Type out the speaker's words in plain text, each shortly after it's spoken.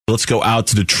Let's go out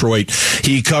to Detroit.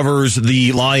 He covers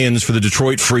the Lions for the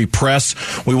Detroit Free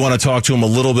Press. We want to talk to him a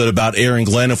little bit about Aaron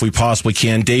Glenn if we possibly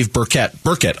can. Dave Birkett,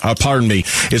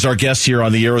 is our guest here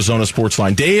on the Arizona Sports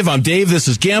Line. Dave, I'm Dave. This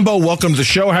is Gambo. Welcome to the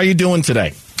show. How are you doing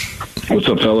today? What's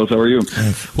up, fellas? How are you?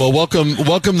 Well, welcome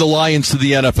the Lions to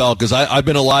the NFL, because I've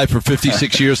been alive for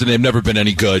 56 years and they've never been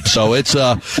any good. So it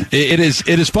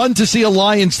is fun to see a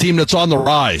Lions team that's on the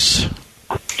rise.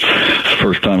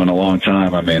 First time in a long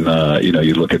time. I mean,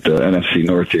 you look at the NFC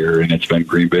North here, and it's been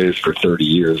Green Bay's for 30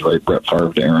 years, right? Brett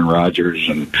Favre to Aaron Rodgers,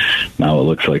 and now it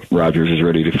looks like Rodgers is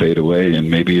ready to fade away, and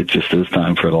maybe it just is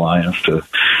time for the Lions to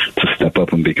step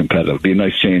up and be competitive. Be a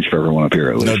nice change for everyone up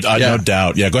here, at least. No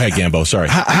doubt. Yeah, go ahead, Gambo. Sorry.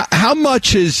 How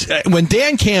much is when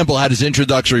Dan Campbell had his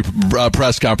introductory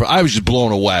press conference? I was just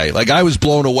blown away. I was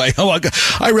blown away. Oh,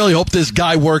 I really hope this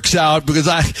guy works out, because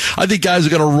I think guys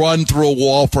are going to run through a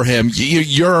wall for him.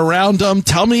 You're around him.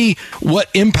 Tell me what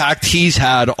impact he's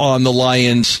had on the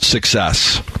Lions'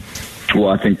 success. Well,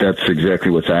 I think that's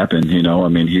exactly what's happened. I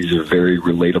mean, he's a very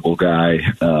relatable guy.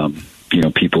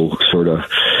 People sort of,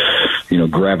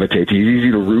 gravitate. He's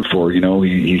easy to root for.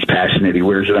 He's passionate. He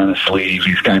wears it on his sleeve.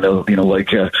 He's kind of,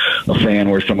 like a fan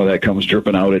where some of that comes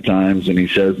dripping out at times, and he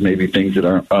says maybe things that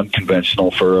are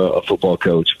unconventional for a football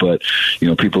coach. But,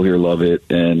 people here love it.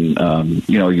 And,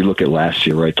 you look at last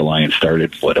year, right? The Lions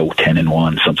started,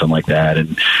 10-1, something like that.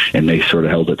 And they sort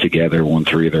of held it together, won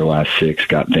 3 of their last 6,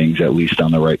 got things at least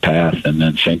on the right path. And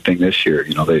then same thing this year.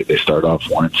 They start off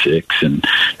 1-6, and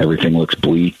everything looks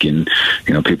bleak. And,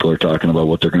 people are talking about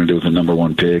what they're going to do with the number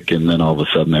 1 pick, and then all of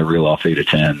a sudden they reel off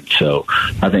 8-10. So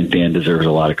I think Dan deserves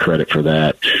a lot of credit for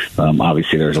that.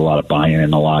 Obviously, there's a lot of buy-in in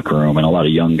the locker room and a lot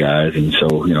of young guys, and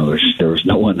so there was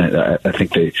no one. I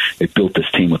think they built this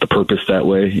team with a purpose that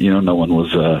way. No one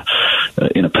was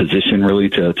in a position really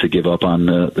to give up on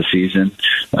the season.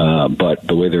 But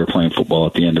the way they were playing football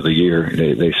at the end of the year,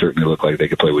 they certainly look like they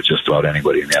could play with just about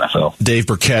anybody in the NFL. Dave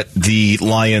Birkett, the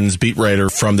Lions beat writer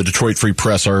from the Detroit Free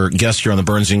Press, our guest here on the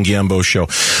Burns and Gambo show.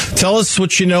 Tell us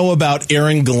what you know about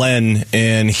Aaron Glenn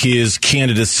and his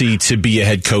candidacy to be a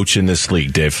head coach in this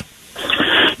league, Dave.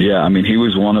 Yeah, I mean, he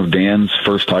was one of Dan's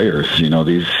first hires.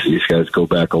 These guys go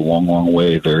back a long, long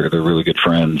way. They're really good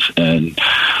friends. And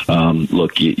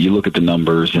look, you look at the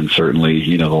numbers, and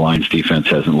certainly, the Lions defense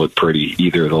hasn't looked pretty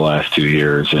either of the last 2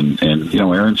 years. And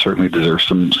Aaron certainly deserves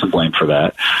some blame for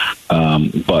that.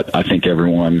 But I think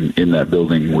everyone in that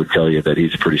building would tell you that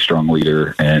he's a pretty strong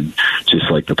leader. And just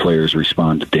like the players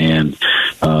respond to Dan,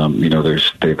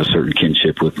 they have a certain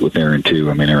kinship with Aaron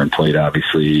too. I mean, Aaron played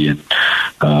obviously, and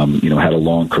had a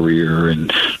long career,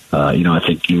 and I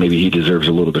think maybe he deserves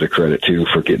a little bit of credit too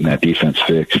for getting that defense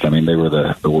fixed. I mean, they were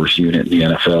the worst unit in the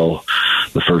NFL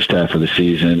the first half of the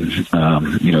season.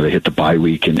 They hit the bye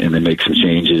week, and they make some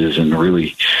changes, and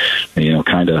really,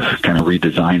 kind of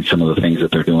redesign some of the things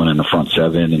that they're doing in the front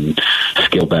seven, and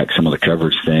scale back some of the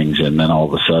coverage things. And then all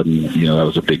of a sudden, that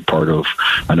was a big part of.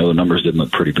 I know the numbers didn't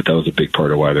look pretty, but that was a big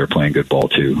part of why they're playing good ball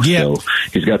too. Yeah. So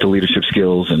he's got the leadership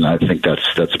skills, and I think that's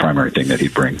the primary thing that he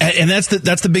brings. And that's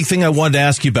the big thing I wanted to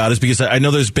ask you about, is because I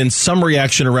know there's been some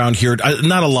reaction around here.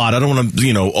 Not a lot. I don't want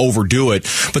to overdo it,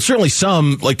 but certainly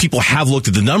some, like, people have looked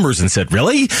at the numbers and said,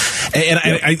 really?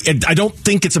 And I don't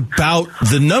think it's about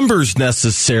the numbers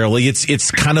necessarily.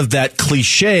 It's kind of that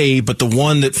cliche, but the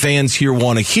one that fans here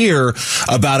want to hear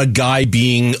about a guy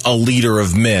being a leader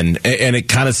of men. And it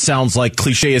kind of sounds like,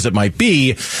 cliche as it might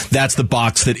be, that's the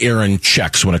box that Aaron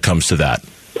checks when it comes to that.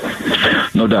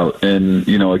 No doubt. And,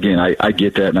 again, I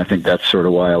get that, and I think that's sort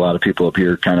of why a lot of people up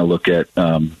here kind of look at,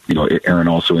 Aaron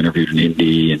also interviewed in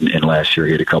Indy, and last year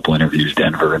he had a couple interviews,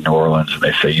 Denver and New Orleans, and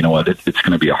they say, you know what, it's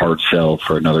going to be a hard sell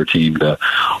for another team to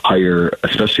hire,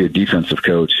 especially a defensive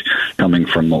coach coming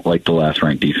from, like, the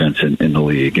last-ranked defense in the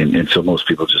league. And so most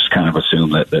people just kind of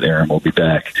assume that Aaron will be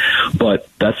back. But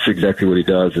that's exactly what he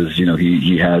does, is,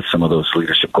 he has some of those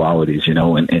leadership qualities,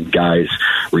 and guys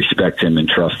respect him and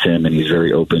trust him, and he's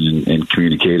very open and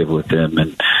communicative with them,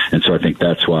 and so I think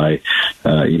that's why,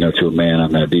 to a man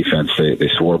on that defense, they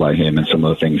swore by him and some of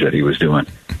the things that he was doing.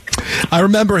 I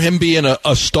remember him being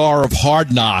a star of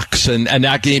Hard Knocks, and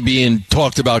that game being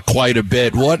talked about quite a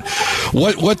bit. What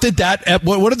did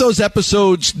those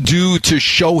episodes do to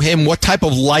show him? What type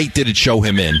of light did it show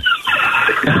him in?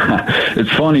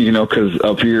 It's funny, because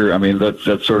up here, I mean, that's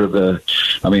sort of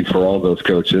for all those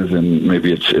coaches, and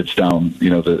maybe it's down,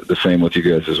 the same with you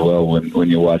guys as well when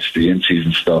you watch the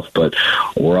in-season stuff, but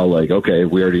we're all like, okay,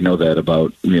 we already know that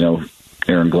about,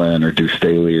 Aaron Glenn or Deuce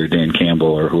Staley or Dan Campbell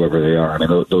or whoever they are. I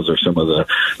mean, those are some of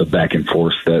the back and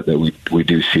forth that we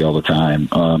do see all the time.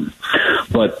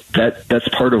 But that's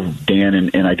part of Dan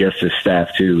and I guess his staff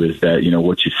too, is that,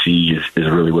 what you see is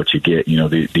really what you get.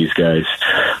 These guys,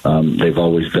 they've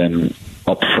always been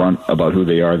upfront about who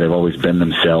they are. They've always been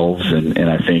themselves, and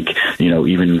I think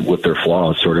even with their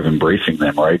flaws, sort of embracing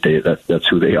them. Right, that's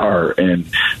who they are, and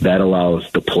that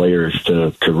allows the players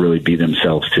to really be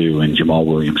themselves too. And Jamal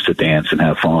Williams to dance and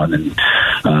have fun, and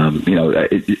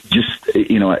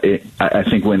I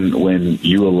think when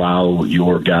you allow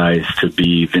your guys to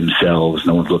be themselves,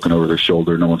 no one's looking over their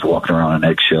shoulder, no one's walking around on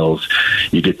eggshells,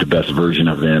 you get the best version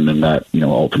of them, and that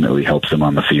ultimately helps them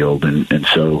on the field. And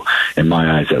so, in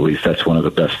my eyes, at least, that's one of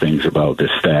the best things about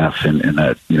this staff, and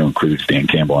that includes Dan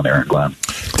Campbell and Aaron Glenn.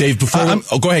 Dave, before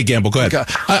go ahead, Gamble. Go ahead.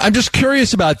 I'm just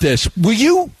curious about this. Were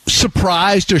you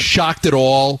surprised or shocked at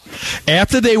all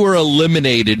after they were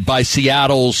eliminated by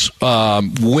Seattle's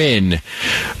win?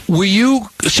 Were you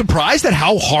surprised at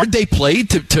how hard they played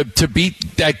to beat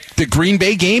the Green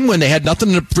Bay game when they had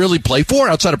nothing to really play for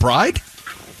outside of pride?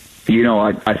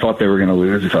 I thought they were going to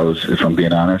lose if I'm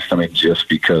being honest. I mean, just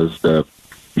because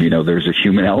there's a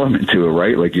human element to it,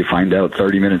 right? Like you find out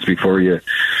 30 minutes before you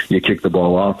kick the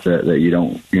ball off that you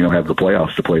don't have the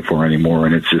playoffs to play for anymore,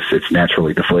 and it's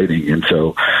naturally deflating. And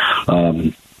so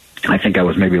I think I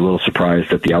was maybe a little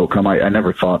surprised at the outcome. I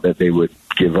never thought that they would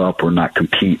give up or not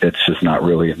compete. That's just not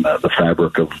really in the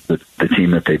fabric of the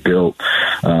team that they built.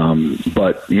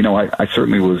 But I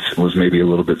certainly was maybe a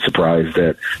little bit surprised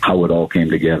at how it all came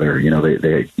together.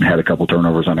 They had a couple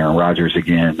turnovers on Aaron Rodgers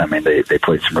again. I mean, they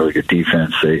played some really good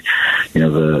defense. They,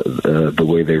 the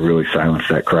way they really silenced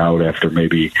that crowd after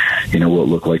maybe what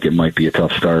looked like it might be a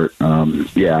tough start.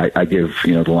 I give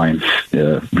the Lions.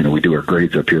 We do our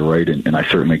grades up here, right? And I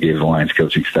certainly gave the Lions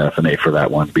coaching staff an A for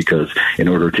that one, because in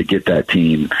order to get that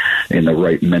team in the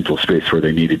right mental space where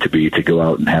they needed to be to go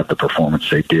out and have the performance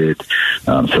they did,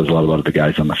 says a lot about the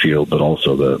guys on the field, but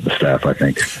also the staff, I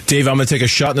think. Dave, I'm going to take a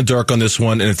shot in the dark on this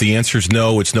one, and if the answer is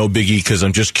no, it's no biggie, because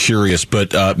I'm just curious.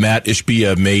 But Matt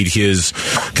Ishbia made his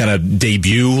kind of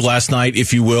debut last night,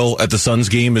 if you will, at the Suns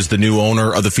game as the new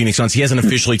owner of the Phoenix Suns. He hasn't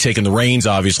officially taken the reins,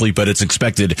 obviously, but it's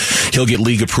expected he'll get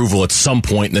league approval at some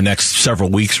point in the next several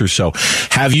weeks or so.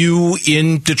 Have you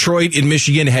in Detroit, in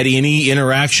Michigan, had any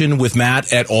interaction with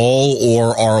Matt at all,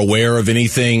 or are aware of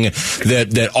anything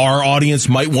that our audience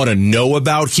might want to know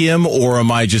about him, or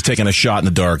am I just taking a shot in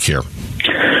the dark here?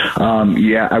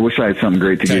 I wish I had something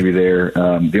great to give you there.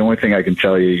 The only thing I can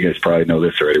tell you guys probably know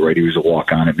this already, right? He was a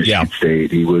walk-on at Michigan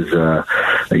State. He was,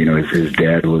 his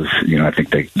dad was, I think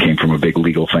they came from a big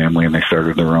legal family and they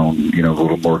started their own,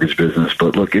 little mortgage business.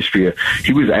 But look, Ishbia,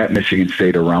 he was at Michigan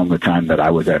State around the time that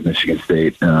I was at Michigan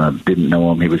State. Didn't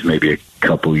know him. He was maybe a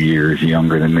couple years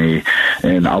younger than me.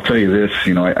 And I'll tell you this,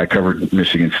 I covered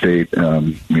Michigan State,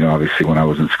 obviously when I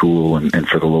was in school and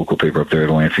for the local paper up there,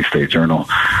 the Lansing State Journal.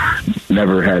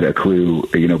 Never had a clue,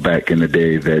 back in the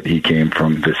day that he came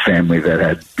from this family that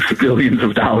had billions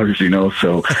of dollars,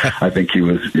 so I think it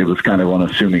was kind of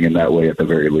unassuming in that way at the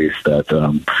very least that,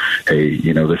 hey,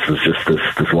 this was just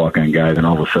this walk-on guy. Then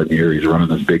all of a sudden here he's running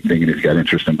this big thing and he's got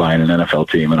interest in buying an NFL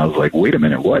team. And I was like, wait a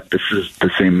minute, what? This is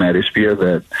the same Matt Ishbia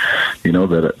that,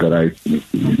 that I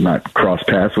not cross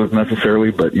paths with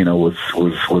necessarily, but,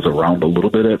 was around a little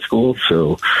bit at school.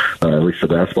 So, at least the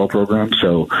basketball program.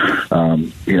 So,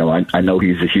 I know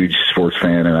he's a huge sports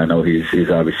fan, and I know he's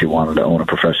obviously wanted to own a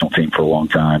professional team for a long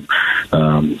time.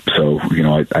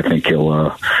 I think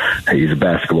he's a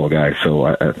basketball guy, so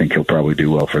I think he'll probably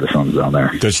do well for the Suns down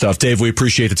there. Good stuff. Dave, we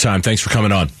appreciate the time. Thanks for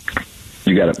coming on.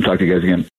 You got it. Talk to you guys again.